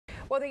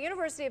Well, the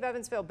University of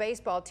Evansville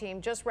baseball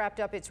team just wrapped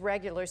up its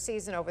regular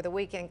season over the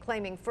weekend,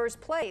 claiming first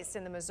place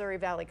in the Missouri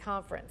Valley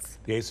Conference.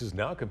 The Aces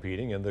now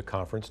competing in the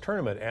conference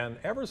tournament, and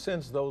ever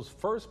since those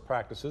first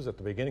practices at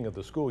the beginning of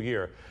the school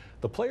year,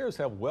 the players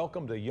have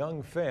welcomed a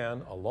young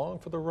fan along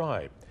for the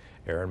ride.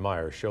 Aaron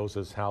Meyer shows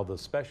us how the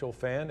special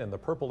fan and the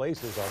Purple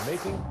Aces are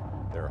making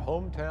their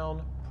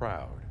hometown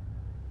proud.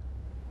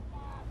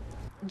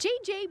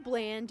 J.J.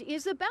 Bland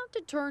is about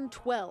to turn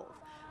 12.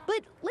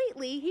 But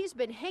lately, he's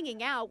been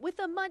hanging out with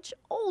a much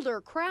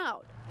older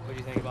crowd. What do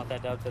you think about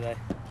that dub today?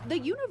 The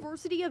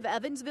University of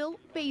Evansville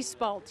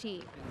baseball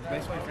team. Is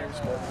baseball your favorite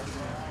sport?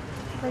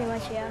 Pretty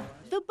much, yeah.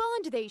 The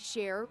bond they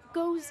share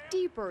goes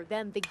deeper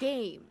than the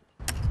game.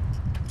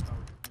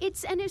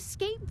 It's an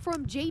escape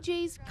from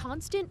JJ's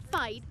constant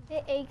fight.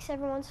 It aches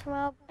every once in a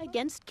while.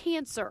 Against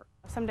cancer.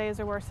 Some days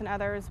are worse than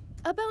others.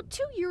 About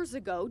 2 years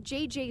ago,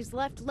 JJ's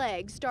left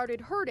leg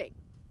started hurting.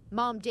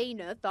 Mom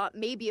Dana thought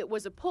maybe it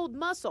was a pulled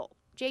muscle.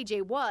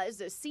 JJ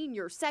was a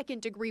senior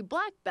second-degree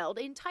black belt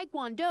in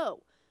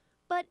Taekwondo,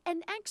 but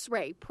an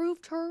X-ray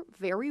proved her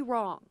very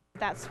wrong.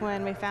 That's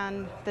when we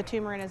found the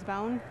tumor in his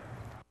bone.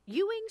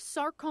 Ewing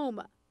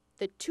sarcoma.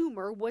 The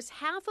tumor was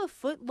half a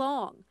foot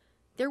long.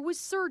 There was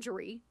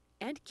surgery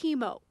and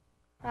chemo.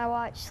 I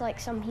watch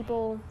some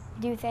people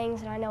do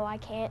things and I know I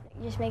can't.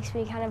 It just makes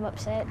me kind of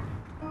upset.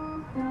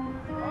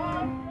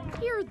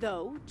 Here,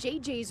 though,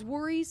 JJ's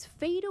worries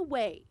fade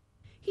away.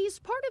 He's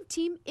part of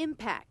Team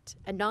Impact,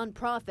 a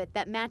nonprofit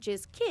that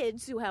matches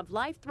kids who have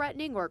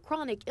life-threatening or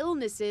chronic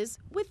illnesses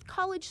with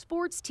college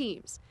sports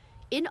teams.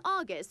 In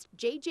August,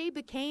 JJ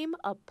became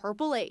a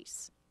Purple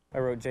Ace. I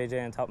wrote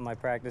JJ on top of my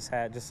practice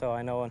hat just so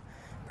I know when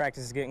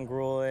practice is getting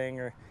grueling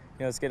or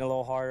it's getting a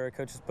little harder,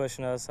 coach is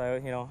pushing us. I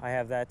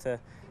have that to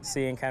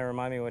see and kind of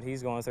remind me what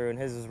he's going through, and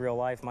his is real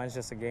life. Mine's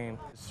just a game.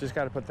 It's just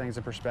got to put things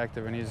in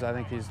perspective, and I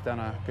think he's done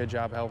a good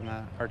job helping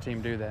our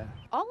team do that.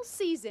 All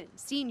season,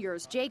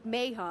 seniors Jake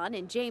Mahon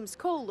and James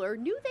Kohler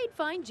knew they'd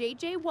find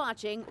JJ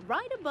watching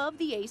right above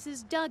the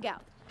Aces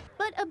dugout.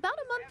 But about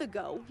a month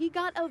ago, he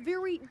got a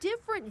very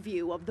different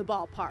view of the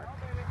ballpark.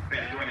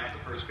 And going out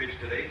the first pitch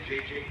today,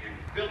 JJ and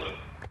Phillip.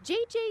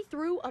 JJ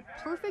threw a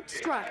perfect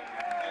strike.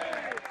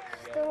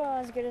 Still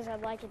not as good as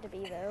I'd like it to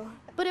be, though.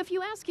 But if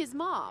you ask his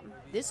mom,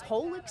 this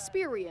whole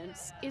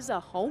experience is a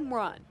home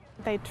run.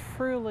 They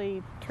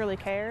truly, truly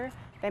care.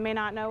 They may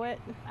not know it,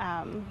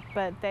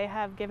 but they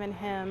have given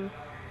him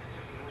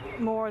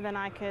more than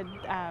I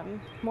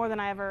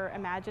ever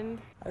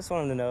imagined. I just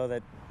want him to know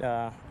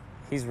that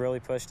he's really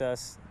pushed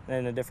us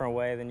in a different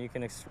way than you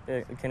can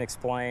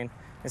explain.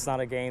 It's not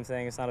a game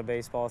thing. It's not a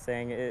baseball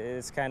thing.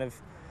 It's kind of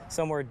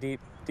somewhere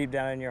deep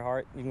down in your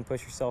heart. You can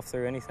push yourself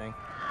through anything.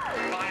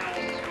 Final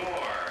score,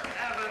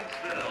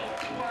 Evansville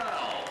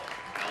 12,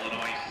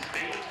 Illinois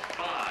State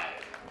 5.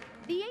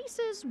 The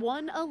Aces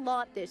won a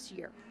lot this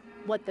year.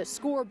 What the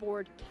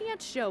scoreboard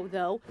can't show,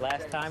 though,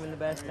 last time and the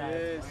best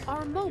time,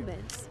 are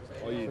moments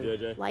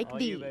like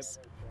these.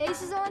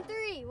 Aces on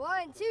three.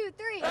 1, 2,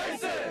 3.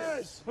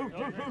 Aces!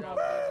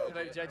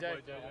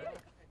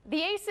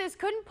 The Aces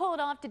couldn't pull it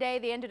off today.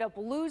 They ended up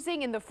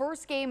losing in the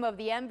first game of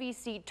the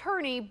MVC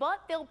tourney,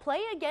 but they'll play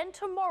again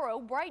tomorrow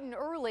bright and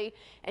early,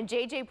 and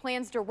JJ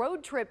plans to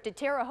road trip to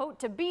Terre Haute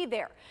to be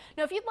there.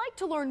 Now, if you'd like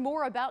to learn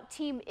more about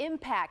Team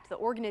Impact, the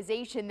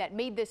organization that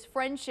made this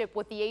friendship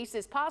with the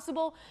Aces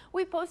possible,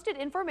 we posted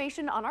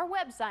information on our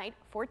website,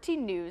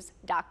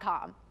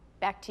 14news.com.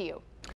 Back to you.